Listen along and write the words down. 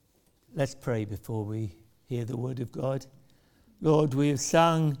Let's pray before we hear the word of God. Lord, we have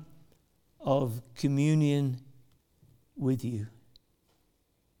sung of communion with you.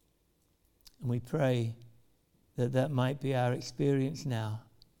 And we pray that that might be our experience now.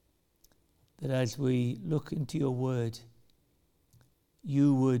 That as we look into your word,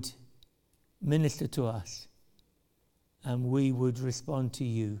 you would minister to us and we would respond to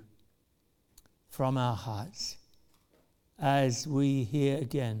you from our hearts as we hear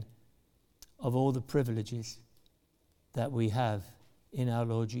again of all the privileges that we have in our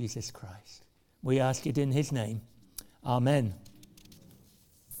Lord Jesus Christ. We ask it in his name. Amen.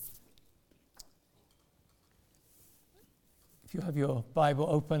 If you have your Bible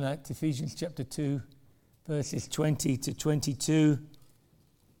open at Ephesians chapter 2, verses 20 to 22,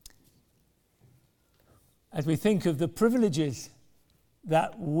 as we think of the privileges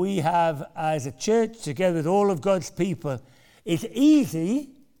that we have as a church together with all of God's people, it's easy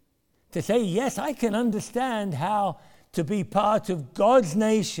to say, yes, I can understand how to be part of God's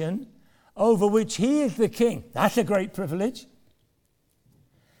nation over which he is the king. That's a great privilege.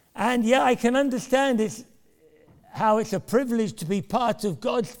 And yeah, I can understand how it's a privilege to be part of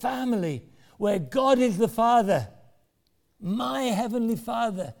God's family, where God is the Father, my heavenly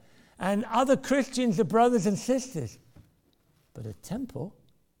Father, and other Christians are brothers and sisters. But a temple,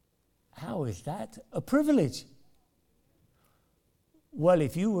 how is that a privilege? Well,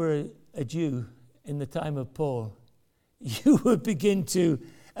 if you were a Jew in the time of Paul, you would begin to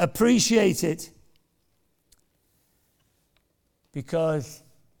appreciate it, because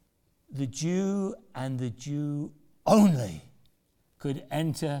the Jew and the Jew only could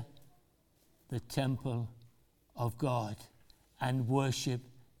enter the temple of God and worship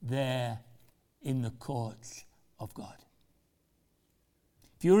there in the courts of God.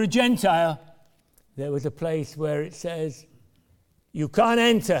 If you were a Gentile, there was a place where it says you can't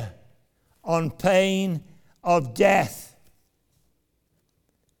enter on pain of death.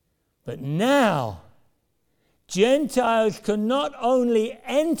 But now, Gentiles can not only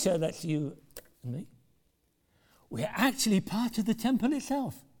enter, that's you and me, we're actually part of the temple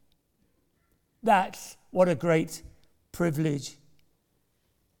itself. That's what a great privilege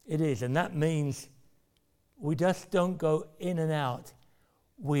it is. And that means we just don't go in and out.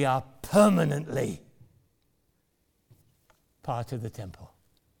 We are permanently part of the temple.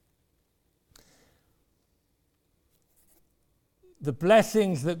 The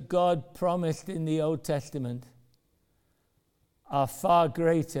blessings that God promised in the Old Testament are far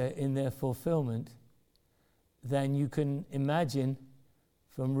greater in their fulfillment than you can imagine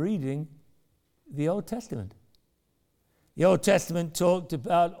from reading the Old Testament. The Old Testament talked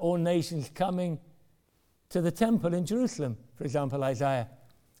about all nations coming to the temple in Jerusalem. For example, Isaiah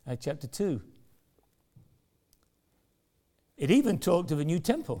chapter 2. It even talked of a new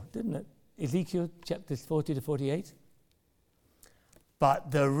temple, didn't it? Ezekiel chapters 40 to 48.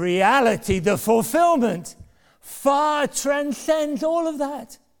 But the reality, the fulfillment, far transcends all of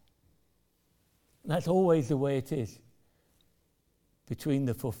that. And that's always the way it is between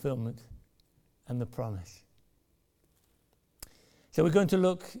the fulfillment and the promise. So we're going to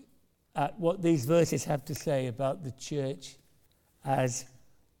look at what these verses have to say about the church as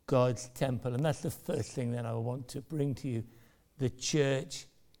God's temple. And that's the first thing that I want to bring to you. The church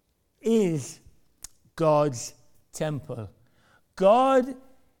is God's temple. God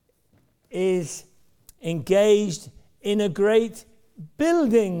is engaged in a great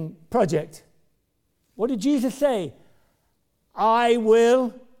building project. What did Jesus say? I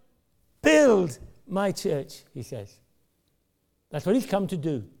will build my church, he says. That's what he's come to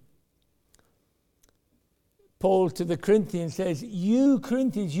do. Paul to the Corinthians says, you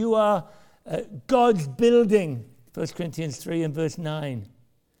Corinthians, you are God's building. 1 Corinthians 3 and verse 9.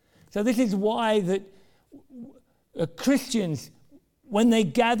 So this is why that Christians, when they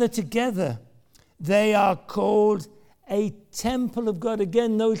gather together, they are called a temple of God.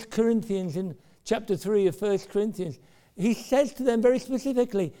 Again, those Corinthians in chapter 3 of 1 Corinthians, he says to them very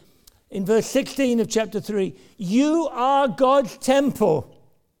specifically in verse 16 of chapter 3, you are God's temple.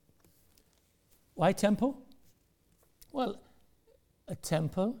 Why temple? Well, a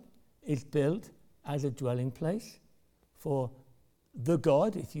temple is built as a dwelling place for the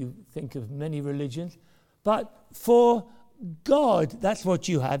God, if you think of many religions, but for God. That's what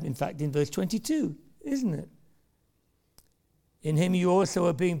you have, in fact, in verse 22, isn't it? In him you also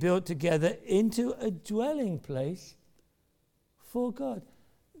are being built together into a dwelling place for God.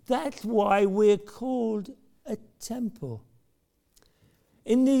 That's why we're called a temple.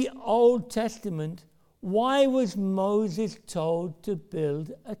 In the Old Testament, why was Moses told to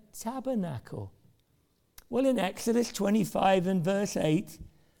build a tabernacle? Well, in Exodus 25 and verse 8,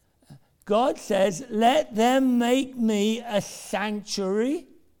 God says, let them make me a sanctuary,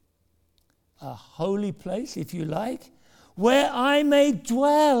 a holy place, if you like, where I may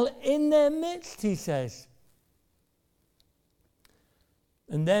dwell in their midst, he says.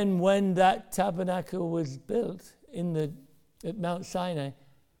 And then when that tabernacle was built at Mount Sinai,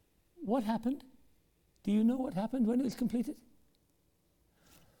 what happened? Do you know what happened when it was completed?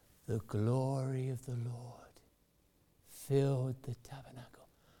 The glory of the Lord filled the tabernacle.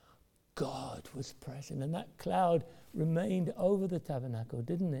 God was present, and that cloud remained over the tabernacle,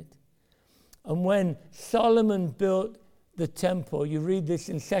 didn't it? And when Solomon built the temple, you read this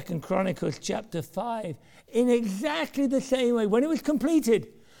in 2 Chronicles chapter 5, in exactly the same way. When it was completed,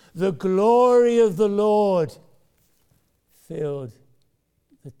 the glory of the Lord filled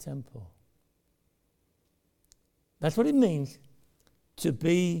the temple. That's what it means to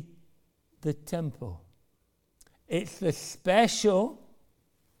be the temple. It's the special,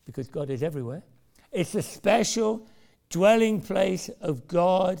 because God is everywhere, it's the special dwelling place of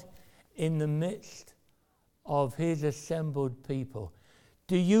God in the midst of his assembled people.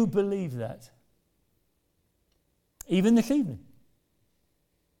 Do you believe that? Even this evening?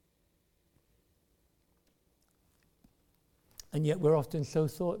 And yet we're often so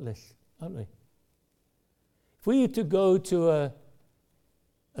thoughtless, aren't we? If we were to go to a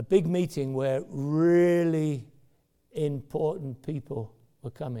big meeting where really important people were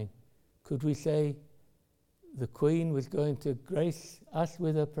coming, could we say the Queen was going to grace us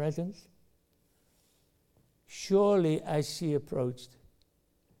with her presence? Surely as she approached,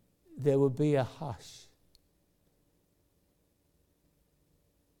 there would be a hush.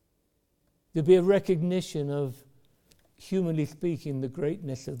 There'd be a recognition of, humanly speaking, the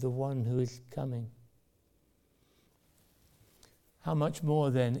greatness of the one who is coming. How much more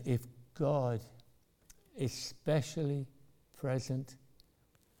then if God is specially present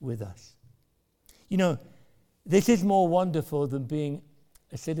with us? You know, this is more wonderful than being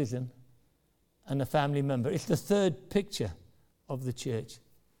a citizen and a family member. It's the third picture of the church.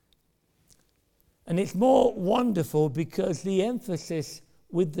 And it's more wonderful because the emphasis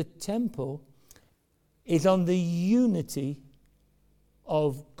with the temple is on the unity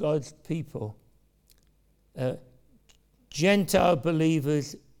of God's people. Gentile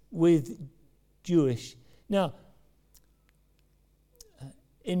believers with Jewish. Now,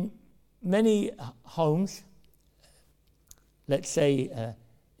 in many homes, let's say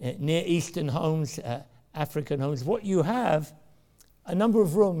Near Eastern homes, African homes, what you have, a number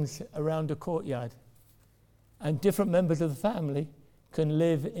of rooms around a courtyard. And different members of the family can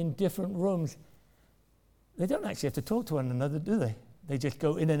live in different rooms. They don't actually have to talk to one another, do they? They just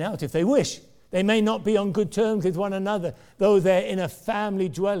go in and out if they wish. They may not be on good terms with one another, though they're in a family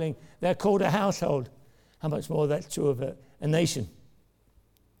dwelling. They're called a household. How much more that's true of a nation.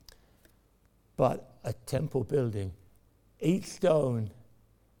 But a temple building, each stone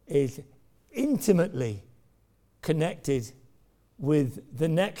is intimately connected with the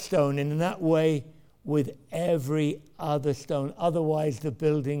next stone, and in that way with every other stone. Otherwise the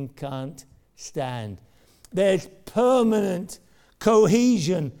building can't stand. There's permanent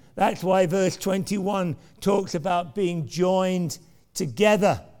cohesion. That's why verse 21 talks about being joined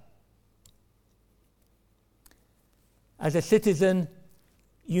together. As a citizen,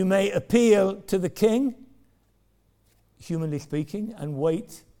 you may appeal to the king, humanly speaking, and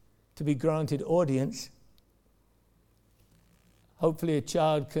wait to be granted audience. Hopefully a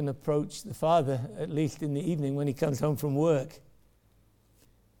child can approach the father, at least in the evening when he comes home from work.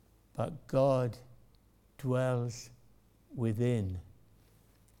 But God dwells within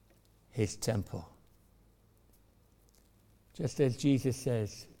his temple. Just as Jesus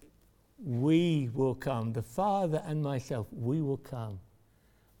says, we will come, the Father and myself, we will come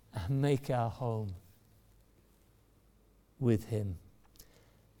and make our home with him.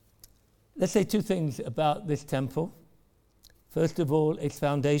 Let's say two things about this temple. First of all, its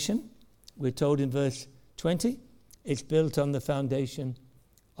foundation. We're told in verse 20, it's built on the foundation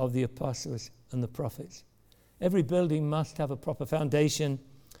of the apostles and the prophets. Every building must have a proper foundation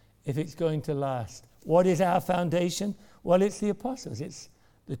if it's going to last. What is our foundation? Well, it's the apostles. It's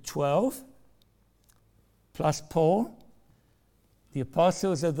the 12 plus Paul. The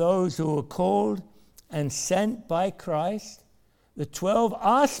apostles are those who are called and sent by Christ. The 12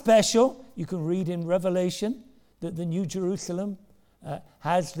 are special. You can read in Revelation that the New Jerusalem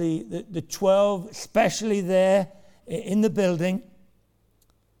has the 12 specially there in the building.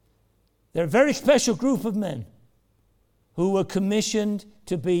 They're a very special group of men who were commissioned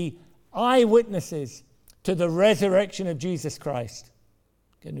to be eyewitnesses to the resurrection of Jesus Christ.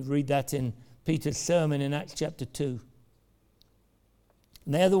 You can read that in Peter's sermon in Acts chapter 2.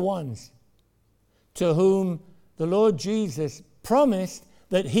 And they're the ones to whom the Lord Jesus promised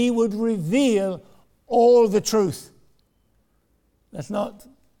that he would reveal all the truth. That's not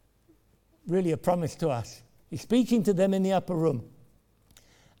really a promise to us. He's speaking to them in the upper room.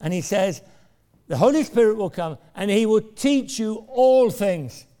 And he says, the Holy Spirit will come and he will teach you all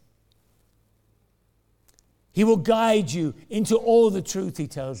things. He will guide you into all the truth, he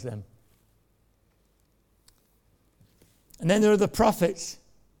tells them. And then there are the prophets.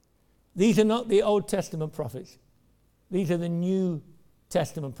 These are not the Old Testament prophets. These are the New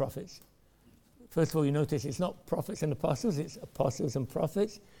Testament prophets. First of all, you notice it's not prophets and apostles, it's apostles and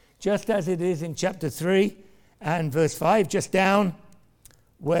prophets. Just as it is in chapter 3 and verse 5, just down,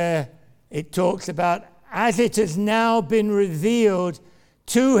 where it talks about, as it has now been revealed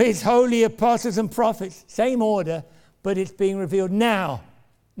to his holy apostles and prophets. Same order, but it's being revealed now,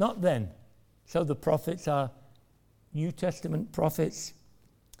 not then. So the prophets are New Testament prophets.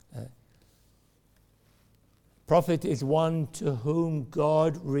 Prophet is one to whom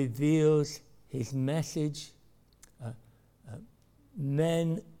God reveals his message.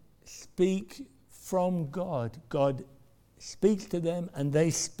 Men speak from God. God speaks to them and they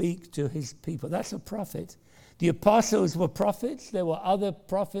speak to his people. That's a prophet. The apostles were prophets. There were other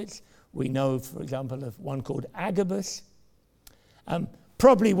prophets. We know, for example, of one called Agabus.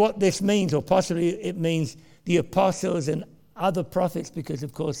 Probably what this means, or possibly it means the apostles and other prophets, because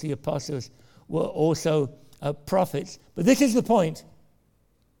of course the apostles were also prophets. But this is the point.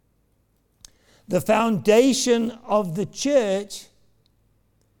 The foundation of the church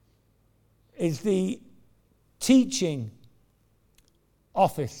is the teaching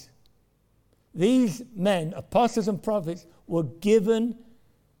office. These men, apostles and prophets, were given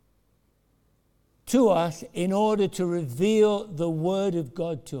to us in order to reveal the Word of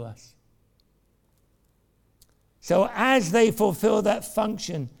God to us. So as they fulfill that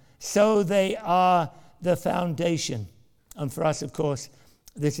function, so they are the foundation. And for us, of course,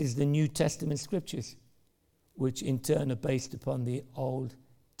 this is the New Testament scriptures, which in turn are based upon the Old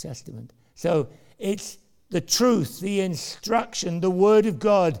Testament. So it's the truth, the instruction, the Word of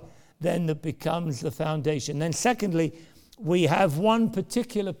God, then that becomes the foundation. Then secondly, we have one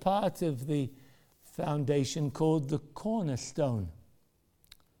particular part of the foundation called the cornerstone.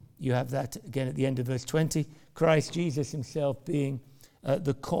 You have that again at the end of verse 20. Christ Jesus himself being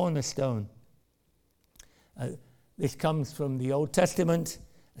the cornerstone. This comes from the Old Testament.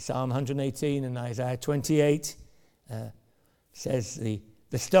 Psalm 118 and Isaiah 28 says the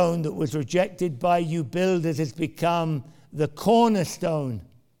stone that was rejected by you builders has become the cornerstone.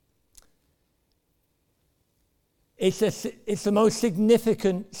 It's the most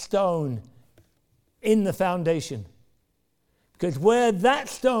significant stone in the foundation. Because where that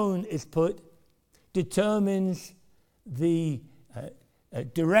stone is put determines the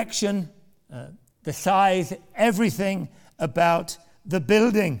direction, the size, everything about the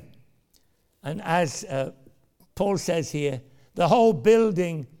building. And as Paul says here, the whole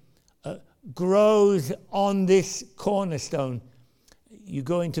building grows on this cornerstone. You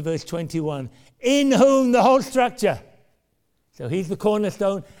go into verse 21. In whom the whole structure. So he's the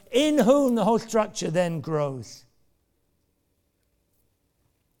cornerstone. In whom the whole structure then grows.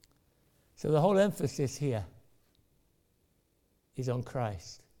 So the whole emphasis here is on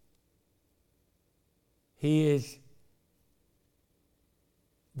Christ. He is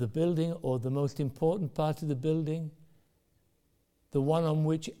the building, or the most important part of the building, the one on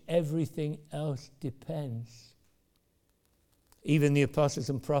which everything else depends. Even the apostles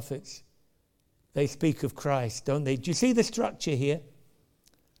and prophets, they speak of Christ, don't they? Do you see the structure here?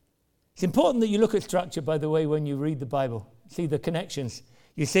 It's important that you look at structure, by the way, when you read the Bible. See the connections.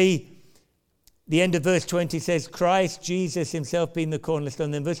 You see, the end of verse 20 says, Christ Jesus himself being the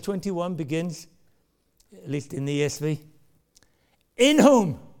cornerstone. Then verse 21 begins, at least in the ESV, in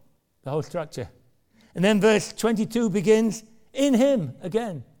whom, the whole structure. And then verse 22 begins, in him,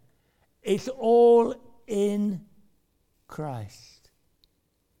 again. It's all in Christ.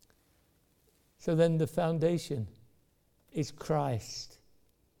 So then the foundation is Christ.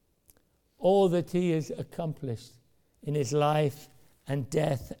 All that he has accomplished in his life and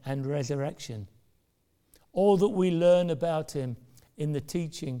death and resurrection. All that we learn about him in the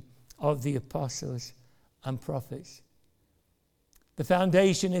teaching of the apostles and prophets. The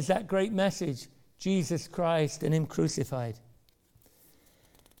foundation is that great message, Jesus Christ and him crucified.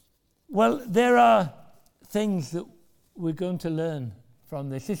 Well, there are things that we're going to learn from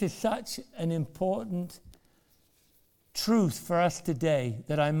this. This is such an important truth for us today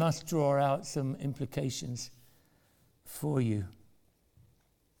that I must draw out some implications for you.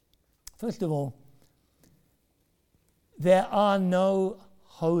 First of all, there are no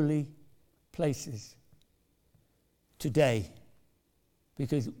holy places today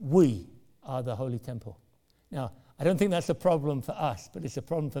because we are the holy temple. Now, I don't think that's a problem for us, but it's a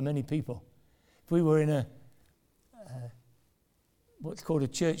problem for many people. If we were in a what's called a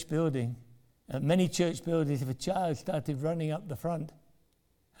church building, many church buildings, if a child started running up the front,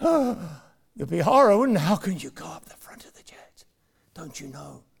 there'd be horror, wouldn't there? How can you go up the front of the church? Don't you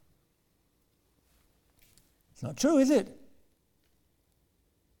know? It's not true, is it?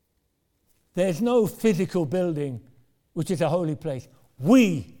 There's no physical building which is a holy place.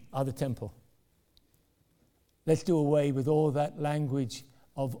 We are the temple. Let's do away with all that language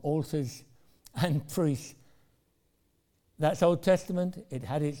of altars and priests. That's Old Testament. It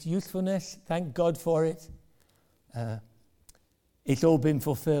had its usefulness. Thank God for it. It's all been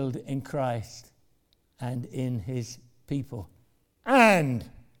fulfilled in Christ and in his people. And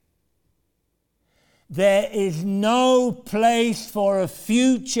there is no place for a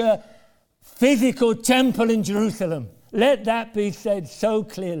future physical temple in Jerusalem. Let that be said so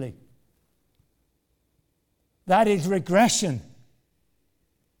clearly. That is regression.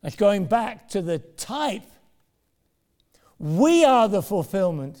 That's going back to the type. We are the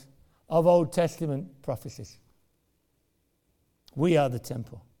fulfillment of Old Testament prophecies. We are the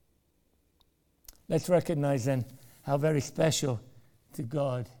temple. Let's recognize then how very special to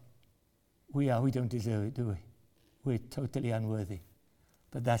God we are. We don't deserve it, do we? We're totally unworthy.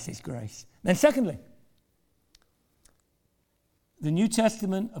 But that's his grace. Then secondly, the New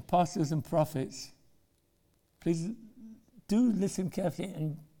Testament apostles and prophets, please do listen carefully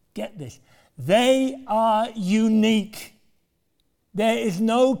and get this. They are unique. There is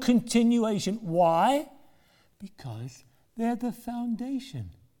no continuation. Why? Because they're the foundation.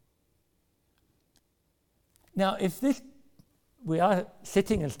 Now, we are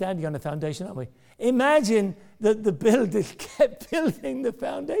sitting and standing on the foundation, aren't we? Imagine that the builders kept building the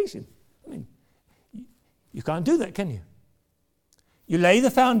foundation. I mean, you can't do that, can you? You lay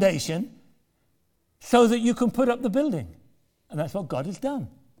the foundation so that you can put up the building. And that's what God has done.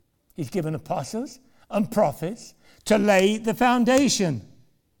 He's given apostles and prophets to lay the foundation.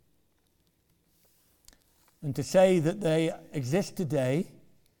 And to say that they exist today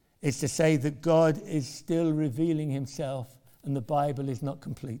is to say that God is still revealing himself and the Bible is not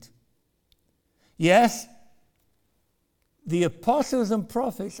complete. Yes, the apostles and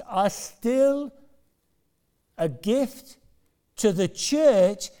prophets are still a gift to the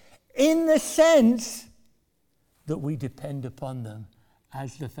church in the sense that we depend upon them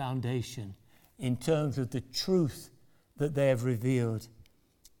as the foundation in terms of the truth that they have revealed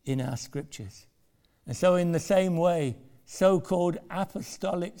in our scriptures. And so in the same way, so-called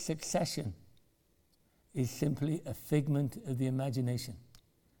apostolic succession is simply a figment of the imagination.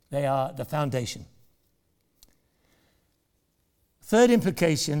 They are the foundation. Third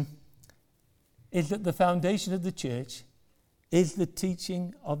implication is that the foundation of the church is the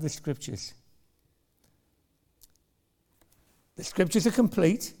teaching of the scriptures. The scriptures are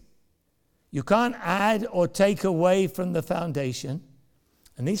complete. You can't add or take away from the foundation.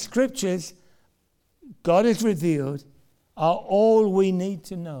 And these scriptures God has revealed are all we need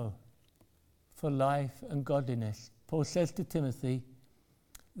to know for life and godliness. Paul says to Timothy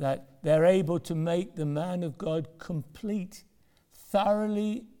that they're able to make the man of God complete,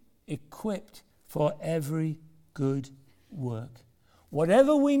 thoroughly equipped for every good work.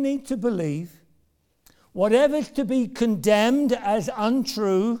 Whatever we need to believe, whatever's to be condemned as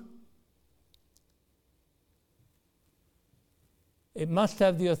untrue, it must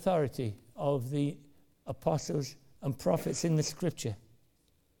have the authority of the apostles and prophets in the scripture.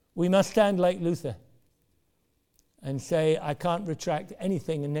 We must stand like Luther and say, I can't retract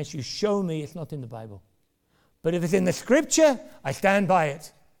anything unless you show me it's not in the Bible. But if it's in the scripture, I stand by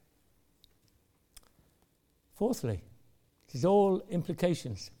it. Fourthly, this is all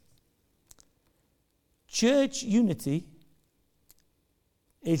implications. Church unity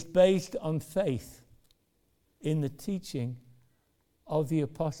is based on faith in the teaching of the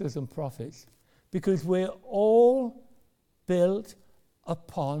apostles and prophets, because we're all built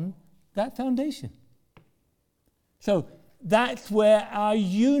upon that foundation. So that's where our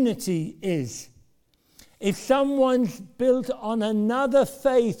unity is. If someone's built on another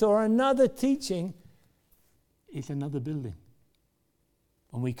faith or another teaching, it's another building.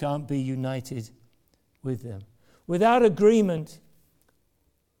 And we can't be united with them. Without agreement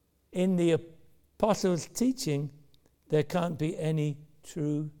in the apostles' teaching, there can't be any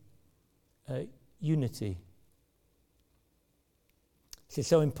true unity. This is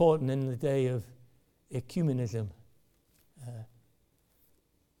so important in the day of ecumenism.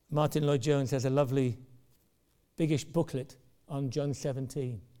 Martin Lloyd-Jones has a lovely, biggish booklet on John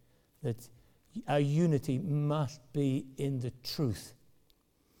 17, that our unity must be in the truth.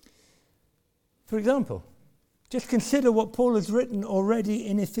 For example, just consider what Paul has written already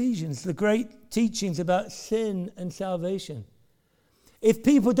in Ephesians, the great teachings about sin and salvation. If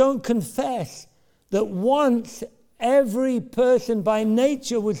people don't confess that once every person by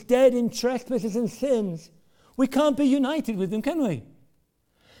nature was dead in trespasses and sins, we can't be united with them, can we?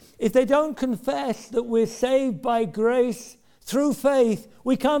 If they don't confess that we're saved by grace through faith,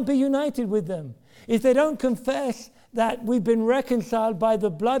 we can't be united with them. If they don't confess that we've been reconciled by the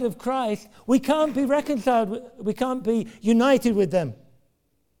blood of Christ, we can't be reconciled, we can't be united with them.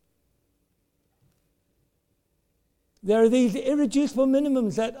 There are these irreducible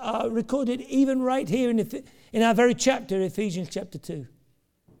minimums that are recorded even right here in our very chapter, Ephesians chapter 2.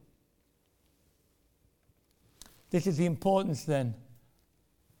 This is the importance then,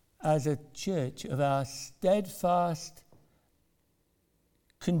 as a church, of our steadfast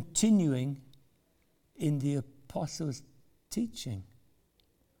continuing in the apostles' teaching,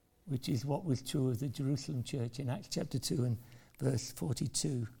 which is what was true of the Jerusalem church in Acts chapter 2 and verse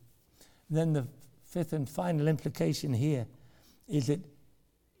 42. And then the fifth and final implication here is that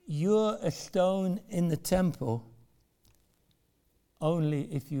you're a stone in the temple only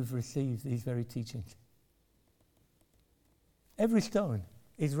if you've received these very teachings. Every stone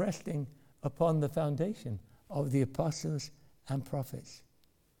is resting upon the foundation of the apostles and prophets.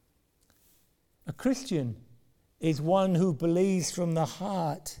 A Christian is one who believes from the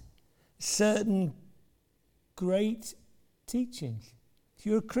heart certain great teachings. If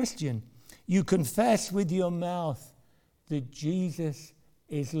you're a Christian, you confess with your mouth that Jesus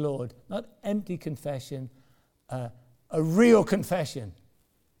is Lord. Not empty confession, a real confession.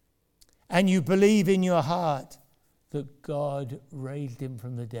 And you believe in your heart that God raised him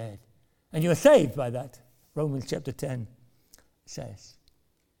from the dead. And you are saved by that, Romans chapter 10 says.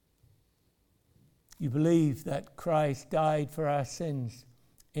 You believe that Christ died for our sins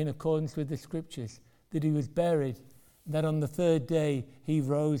in accordance with the Scriptures, that he was buried, that on the third day he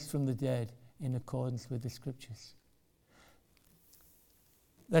rose from the dead in accordance with the Scriptures.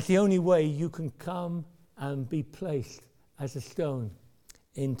 That's the only way you can come and be placed as a stone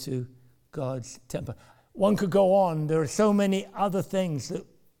into God's temple. One could go on. There are so many other things that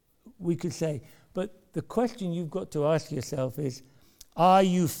we could say. But the question you've got to ask yourself is, are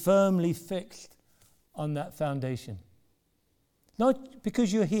you firmly fixed on that foundation? Not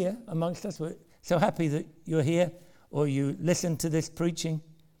because you're here amongst us. We're so happy that you're here or you listen to this preaching.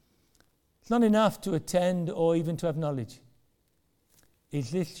 It's not enough to attend or even to have knowledge.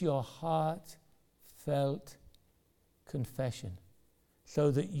 Is this your heartfelt confession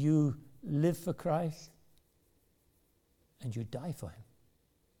so that you live for Christ and you die for him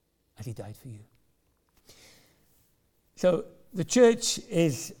as he died for you? So the church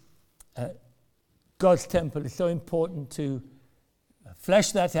is God's temple. It's so important to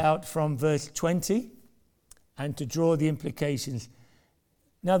flesh that out from verse 20 and to draw the implications.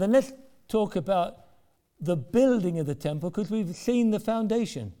 Now then, let's talk about the building of the temple, because we've seen the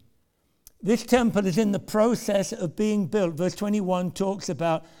foundation. This temple is in the process of being built. Verse 21 talks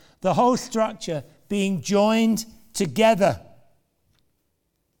about the whole structure being joined together.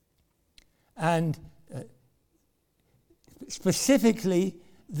 And specifically,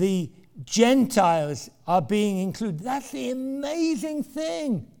 the Gentiles are being included. That's the amazing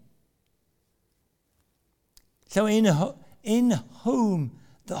thing. So in whom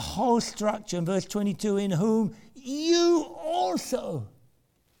the whole structure, in verse 22, in whom you also.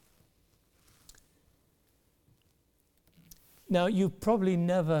 Now, you've probably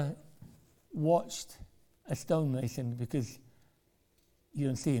never watched a stonemason because you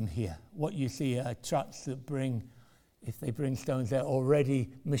don't see him here. What you see are trucks that bring, if they bring stones, they're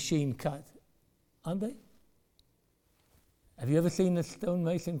already machine cut, aren't they? Have you ever seen a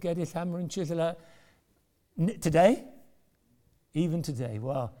stonemason get his hammer and chisel out? Today? Even today.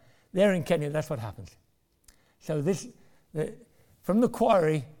 Well, there in Kenya, that's what happens. So from the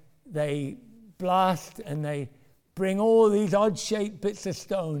quarry, they blast and they bring all these odd-shaped bits of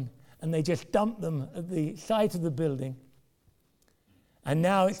stone and they just dump them at the site of the building. And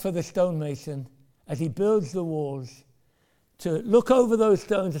now it's for the stonemason, as he builds the walls, to look over those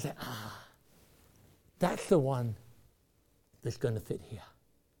stones and say, that's the one that's going to fit here.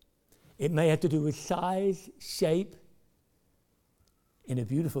 It may have to do with size, shape. In a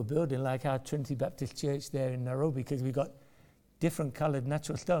beautiful building like our Trinity Baptist Church there in Nairobi, because we've got different coloured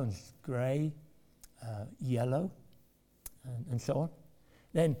natural stones, grey, yellow, and so on.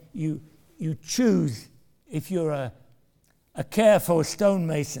 Then you choose, if you're a careful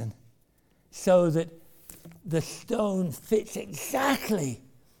stonemason, so that the stone fits exactly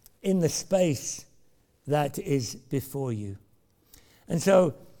in the space that is before you. And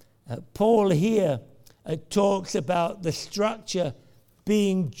so Paul here talks about the structure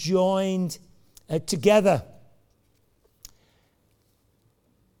being joined together.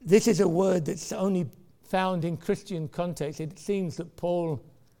 This is a word that's only found in Christian context. It seems that Paul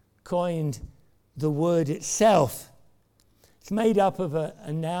coined the word itself. It's made up of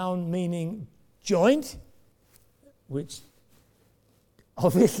a noun meaning joint, which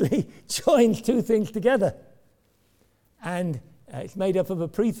obviously joins two things together. And it's made up of a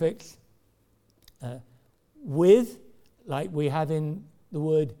prefix, with, like we have in the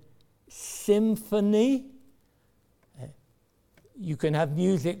word symphony. You can have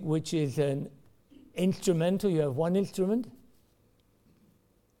music which is an instrumental, you have one instrument.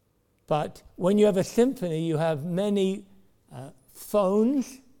 But when you have a symphony, you have many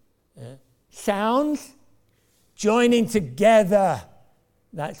phones, sounds, joining together.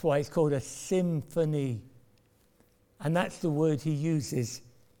 That's why it's called a symphony. And that's the word he uses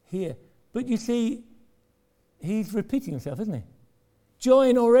here. But you see, he's repeating himself, isn't he?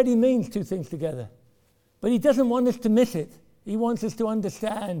 Join already means two things together. But he doesn't want us to miss it. He wants us to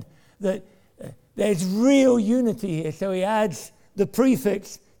understand that there's real unity here. So he adds the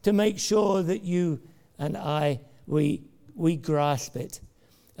prefix to make sure that you and I, we grasp it.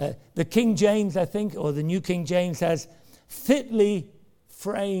 The King James, I think, or the New King James has fitly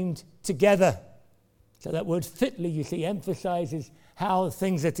framed together. So that word fitly, you see, emphasizes how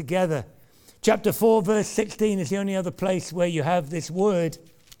things are together. Chapter 4, verse 16 is the only other place where you have this word,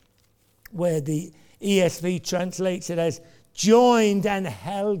 where the ESV translates it as joined and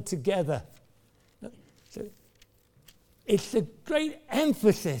held together. So it's a great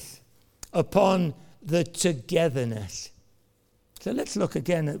emphasis upon the togetherness. So let's look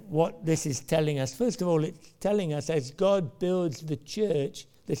again at what this is telling us. First of all, it's telling us as God builds the church,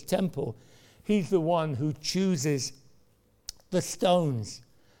 this temple, he's the one who chooses the stones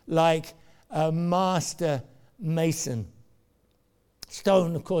like a master mason.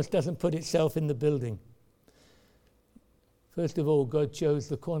 Stone, of course, doesn't put itself in the building. First of all, God chose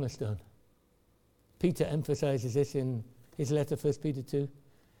the cornerstone. Peter emphasizes this in his letter, 1 Peter 2.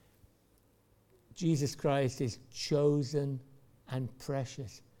 Jesus Christ is chosen and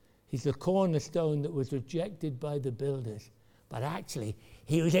precious. He's the cornerstone that was rejected by the builders. But actually,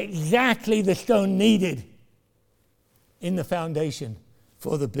 he was exactly the stone needed in the foundation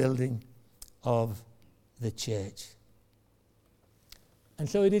for the building of the church. And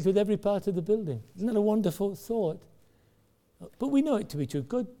so it is with every part of the building. Isn't that a wonderful thought? But we know it to be true.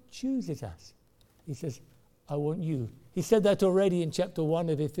 God chooses us. He says, I want you. He said that already in chapter 1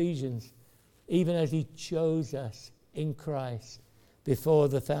 of Ephesians, even as he chose us in Christ before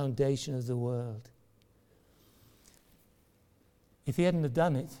the foundation of the world. If he hadn't have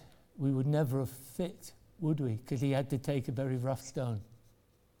done it, we would never have fit, would we? Because he had to take a very rough stone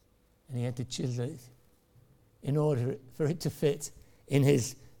and he had to chisel it in order for it to fit in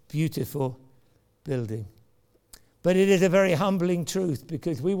his beautiful building. But it is a very humbling truth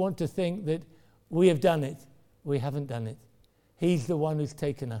because we want to think that we have done it. We haven't done it. He's the one who's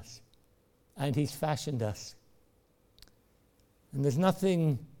taken us and he's fashioned us. And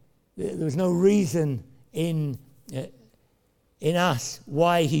there was no reason in us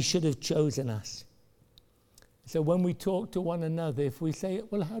why he should have chosen us. So when we talk to one another, if we say,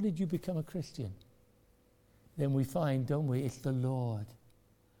 well, how did you become a Christian? Then we find, don't we, it's the Lord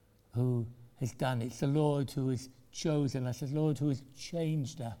who has done it. It's the Lord who has chosen us. It's the Lord who has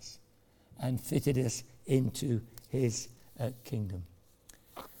changed us and fitted us into his kingdom.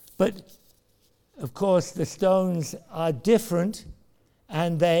 But, of course, the stones are different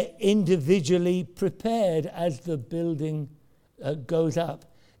and they're individually prepared as the building goes up.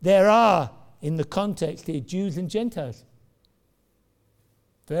 There are, in the context here, Jews and Gentiles.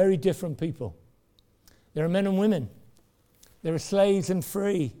 Very different people. There are men and women. There are slaves and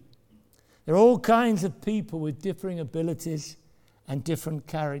free. There are all kinds of people with differing abilities and different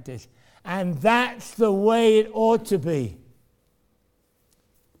characters. And that's the way it ought to be.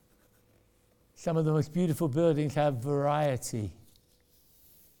 Some of the most beautiful buildings have variety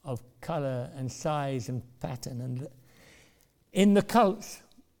of color and size and pattern. And in the cults,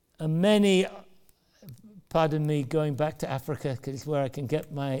 many, pardon me going back to Africa because it's where I can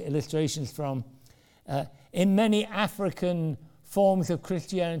get my illustrations from, in many African forms of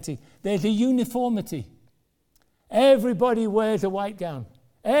Christianity, there's a uniformity. Everybody wears a white gown.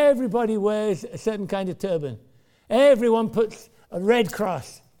 Everybody wears a certain kind of turban. Everyone puts a red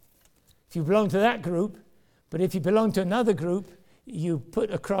cross. If you belong to that group, but if you belong to another group, you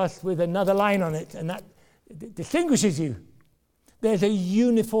put a cross with another line on it, and distinguishes you. There's a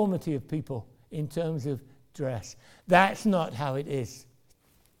uniformity of people in terms of dress. That's not how it is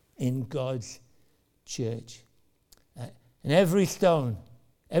in God's church. And every stone,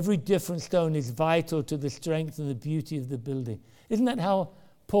 every different stone is vital to the strength and the beauty of the building. Isn't that how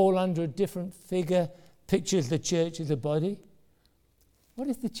Paul, under a different figure, pictures the church as a body? What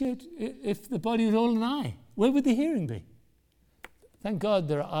if the body was all an eye? Where would the hearing be? Thank God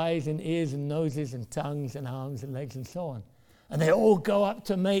there are eyes and ears and noses and tongues and arms and legs and so on. And they all go up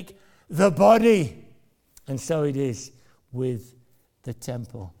to make the body. And so it is with the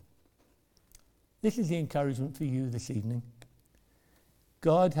temple. This is the encouragement for you this evening.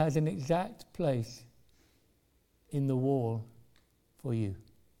 God has an exact place in the wall for you,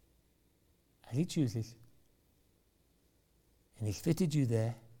 as he chooses. And he's fitted you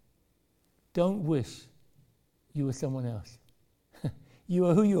there. Don't wish you were someone else. You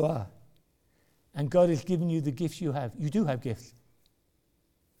are who you are. And God has given you the gifts you have. You do have gifts.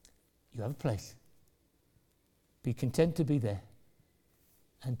 You have a place. Be content to be there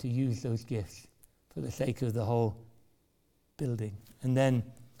and to use those gifts for the sake of the whole building. And then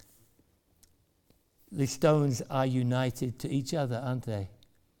the stones are united to each other, aren't they?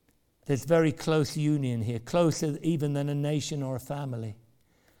 There's very close union here, closer even than a nation or a family.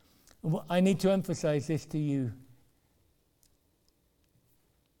 I need to emphasize this to you.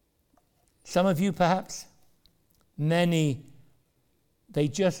 Some of you perhaps, many, they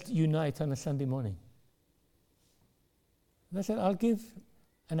just unite on a Sunday morning. And I said, I'll give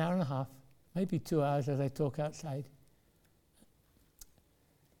an hour and a half, maybe 2 hours as I talk outside.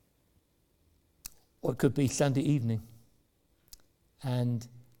 Or it could be Sunday evening. And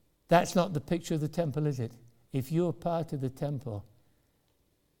that's not the picture of the temple, is it? If you're part of the temple,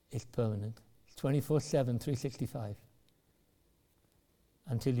 it's permanent. It's 24/7, 365.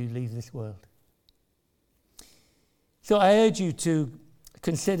 Until you leave this world. So I urge you to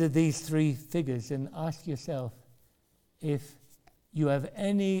consider these three figures and ask yourself if you have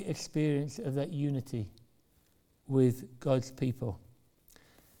any experience of that unity with God's people.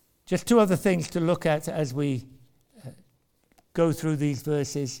 Just two other things to look at as we go through these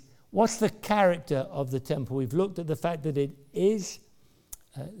verses. What's the character of the temple? We've looked at the fact that it is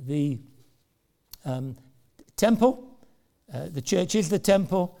the temple. The church is the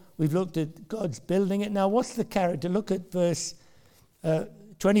temple. We've looked at God's building it. Now, what's the character? Look at verse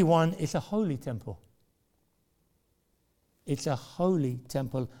 21. It's a holy temple. It's a holy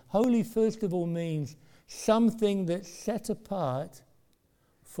temple. Holy, first of all, means something that's set apart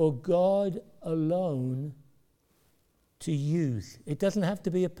for God alone to use. It doesn't have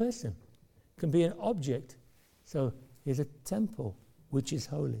to be a person. It can be an object. So here's a temple which is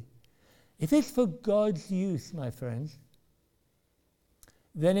holy. If it's for God's use, my friends,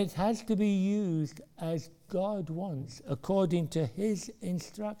 then it has to be used as God wants, according to his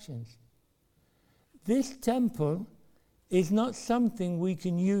instructions. This temple is not something we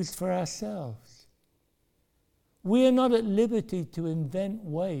can use for ourselves. We are not at liberty to invent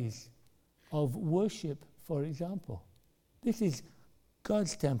ways of worship, for example. This is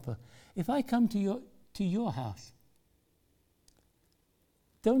God's temple. If I come to your house,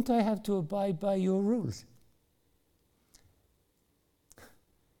 don't I have to abide by your rules?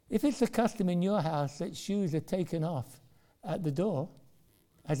 If it's a custom in your house that shoes are taken off at the door,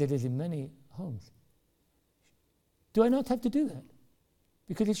 as it is in many homes, do I not have to do that?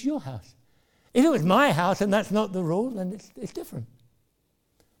 Because it's your house. If it was my house and that's not the rule, then it's different.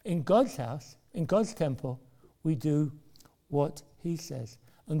 In God's house, in God's temple, we do what he says.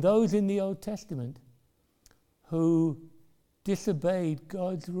 And those in the Old Testament who disobeyed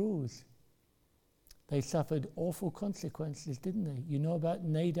God's rules, they suffered awful consequences, didn't they? You know about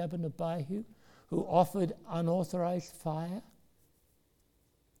Nadab and Abihu, who offered unauthorized fire,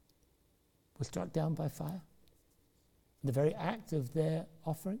 were struck down by fire. The very act of their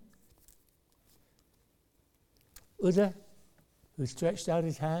offering. Uzzah, who stretched out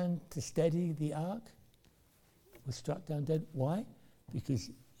his hand to steady the ark, was struck down dead. Why? Because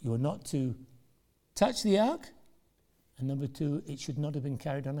you were not to touch the ark. And number two, it should not have been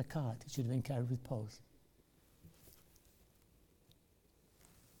carried on a cart. It should have been carried with poles.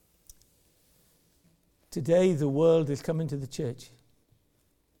 Today, the world has come into the church.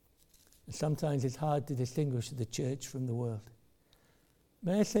 And sometimes it's hard to distinguish the church from the world.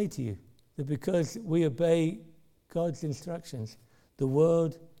 May I say to you that because we obey God's instructions, the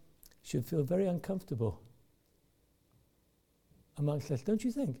world should feel very uncomfortable amongst us, don't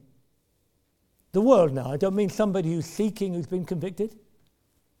you think? The world now, I don't mean somebody who's seeking, who's been convicted.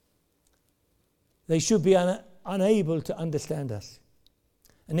 They should be unable to understand us.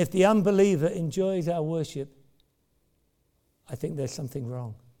 And if the unbeliever enjoys our worship, I think there's something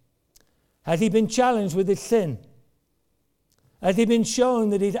wrong. Has he been challenged with his sin? Has he been shown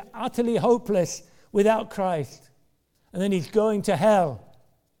that he's utterly hopeless without Christ? And then he's going to hell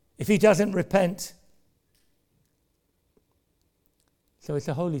if he doesn't repent. So it's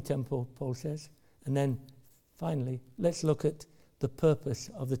a holy temple, Paul says. And then finally, let's look at the purpose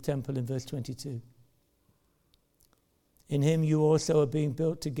of the temple in verse 22. In him you also are being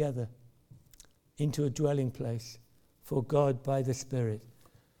built together into a dwelling place for God by the Spirit.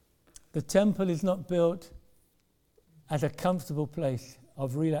 The temple is not built as a comfortable place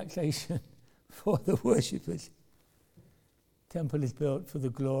of relaxation for the worshippers. The temple is built for the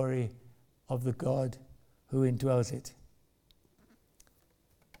glory of the God who indwells it.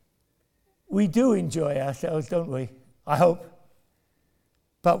 We do enjoy ourselves, don't we? I hope.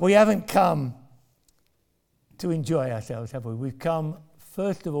 But we haven't come to enjoy ourselves, have we? We've come,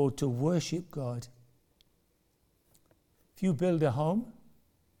 first of all, to worship God. If you build a home,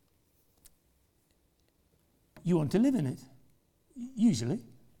 you want to live in it, usually.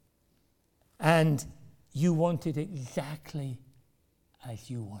 And you want it exactly as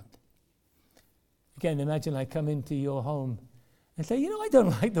you want. Again, imagine I come into your home and say, I don't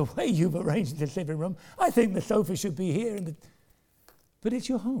like the way you've arranged this living room. I think the sofa should be here. But it's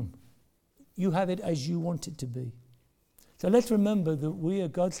your home. You have it as you want it to be. So let's remember that we are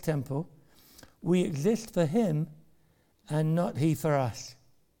God's temple. We exist for him and not he for us.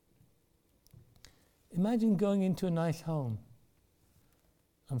 Imagine going into a nice home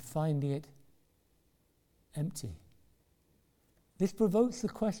and finding it empty. This provokes the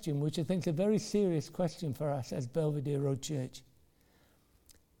question, which I think is a very serious question for us as Belvedere Road Church.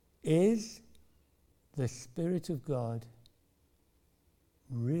 Is the Spirit of God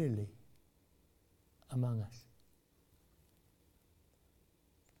really among us?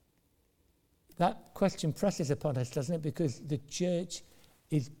 That question presses upon us, doesn't it? Because the church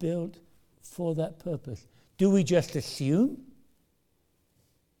is built for that purpose. Do we just assume?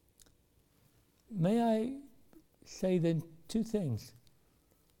 May I say then two things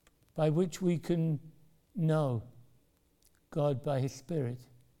by which we can know God by his Spirit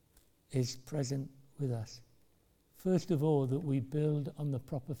is present with us. First of all, that we build on the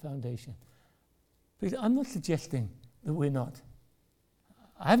proper foundation. Because I'm not suggesting that we're not.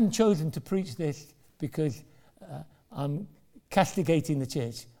 I haven't chosen to preach this because I'm castigating the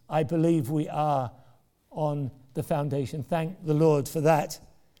church. I believe we are on the foundation. Thank the Lord for that.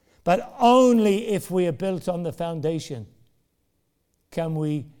 But only if we are built on the foundation can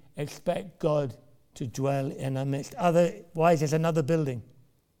we expect God to dwell in our midst. Otherwise, there's another building.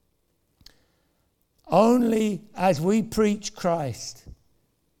 Only as we preach Christ,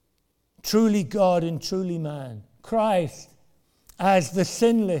 truly God and truly man, Christ as the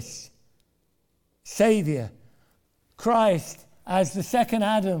sinless Saviour, Christ as the second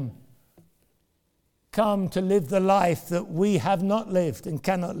Adam, come to live the life that we have not lived and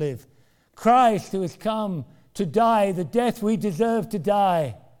cannot live. Christ who has come to die the death we deserve to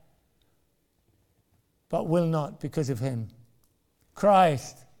die, but will not because of him.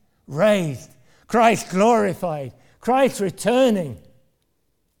 Christ raised, Christ glorified, Christ returning.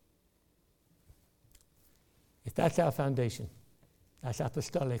 If that's our foundation, that's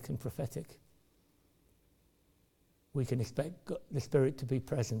apostolic and prophetic, we can expect God, the Spirit to be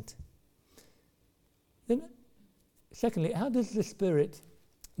present. Then, secondly, how does the Spirit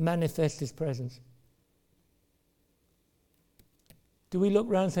manifest his presence? Do we look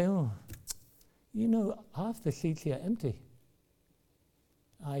around and say, half the seats here are empty?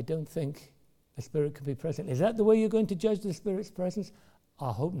 I don't think the Spirit can be present. Is that the way you're going to judge the Spirit's presence?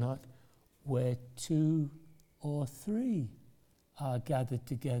 I hope not. Where two or three are gathered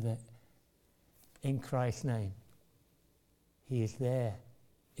together in Christ's name, he is there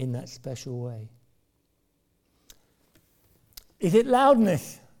in that special way. Is it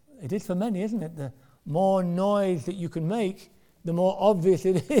loudness? It is for many, isn't it? The more noise that you can make, the more obvious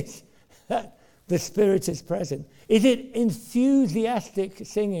it is that the Spirit is present. Is it enthusiastic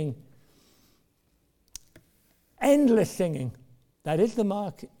singing? Endless singing? That is the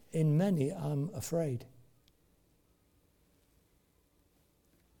mark in many, I'm afraid.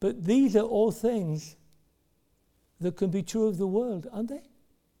 But these are all things that can be true of the world, aren't they?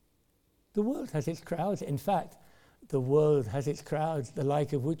 The world has its crowds. In fact, the world has its crowds, the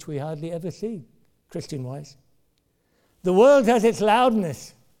like of which we hardly ever see, Christian-wise. The world has its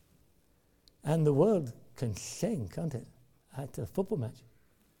loudness. And the world can sing, can't it, at a football match.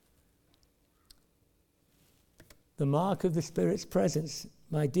 The mark of the Spirit's presence,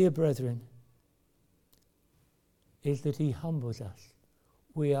 my dear brethren, is that he humbles us.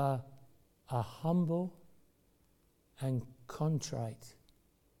 we are a humble and contrite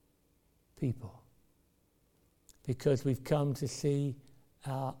people, because we've come to see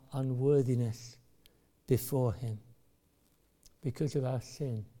our unworthiness before him because of our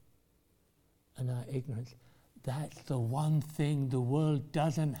sin and our ignorance. That's the one thing the world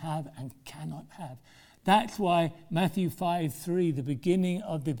doesn't have and cannot have. That's why Matthew 5:3, the beginning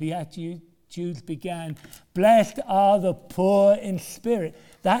of the Beatitudes, began, "Blessed are the poor in spirit."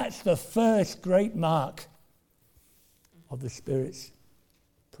 That's the first great mark of the Spirit's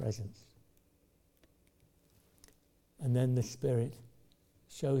presence. And then the Spirit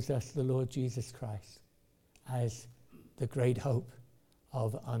shows us the Lord Jesus Christ as the great hope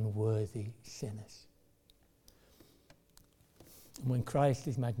of unworthy sinners. And when Christ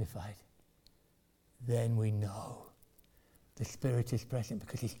is magnified, then we know the Spirit is present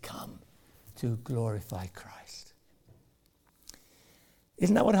because he's come to glorify Christ.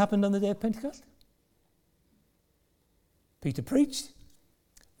 Isn't that what happened on the day of Pentecost? Peter preached.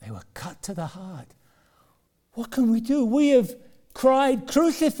 They were cut to the heart. What can we do? We have cried,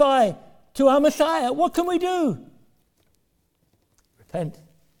 "Crucify," to our Messiah. What can we do? Repent,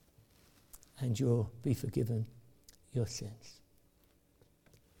 and you'll be forgiven your sins.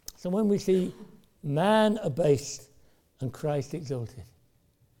 So when we see man abased and Christ exalted,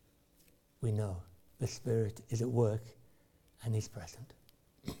 we know the Spirit is at work and is present.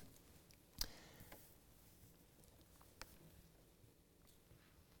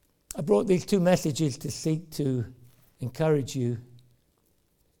 I brought these two messages to seek to encourage you.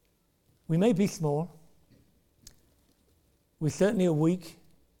 We may be small. We certainly are weak.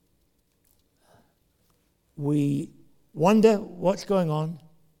 We wonder what's going on.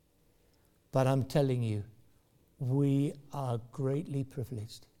 But I'm telling you, we are greatly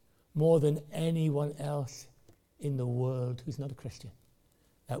privileged, more than anyone else in the world who's not a Christian,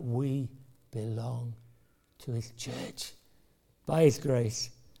 that we belong to his church by his grace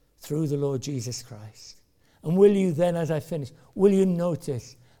through the Lord Jesus Christ. And will you then, as I finish, will you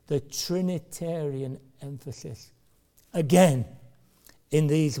notice the Trinitarian emphasis again in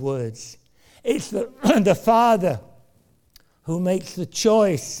these words? It's the Father who makes the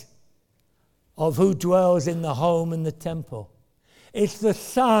choice of who dwells in the home and the temple. It's the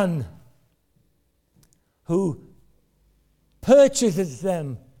Son who purchases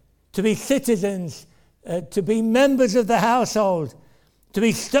them to be citizens, to be members of the household, to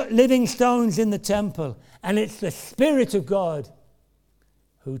be living stones in the temple. And it's the Spirit of God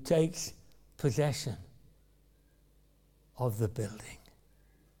who takes possession of the building.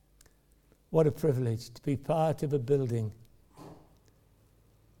 What a privilege to be part of a building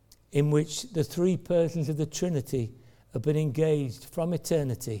in which the three persons of the Trinity have been engaged from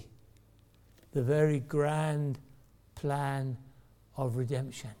eternity, the very grand plan of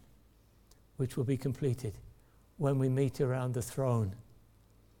redemption, which will be completed when we meet around the throne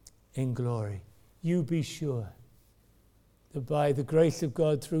in glory. You be sure that by the grace of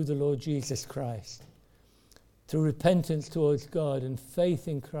God through the Lord Jesus Christ, through repentance towards God and faith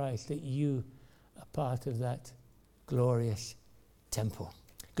in Christ, that you are part of that glorious temple.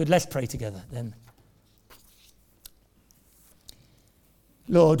 Good, let's pray together then.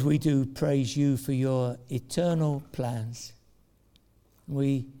 Lord, we do praise you for your eternal plans.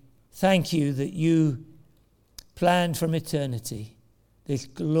 We thank you that you planned from eternity this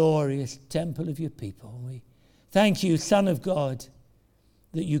glorious temple of your people. We thank you, Son of God,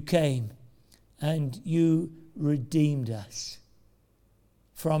 that you came and you redeemed us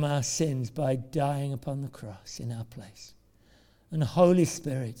from our sins by dying upon the cross in our place. And Holy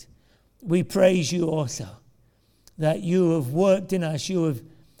Spirit, we praise you also that you have worked in us, you have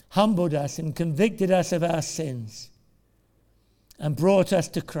humbled us and convicted us of our sins and brought us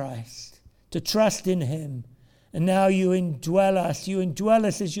to Christ, to trust in him. And now you indwell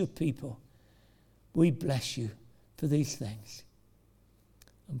us as your people. We bless you for these things.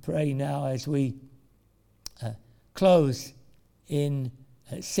 And pray now as we close in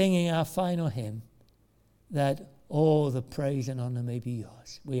singing our final hymn, that all the praise and honor may be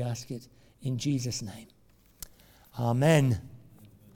yours. We ask it in Jesus' name. Amen.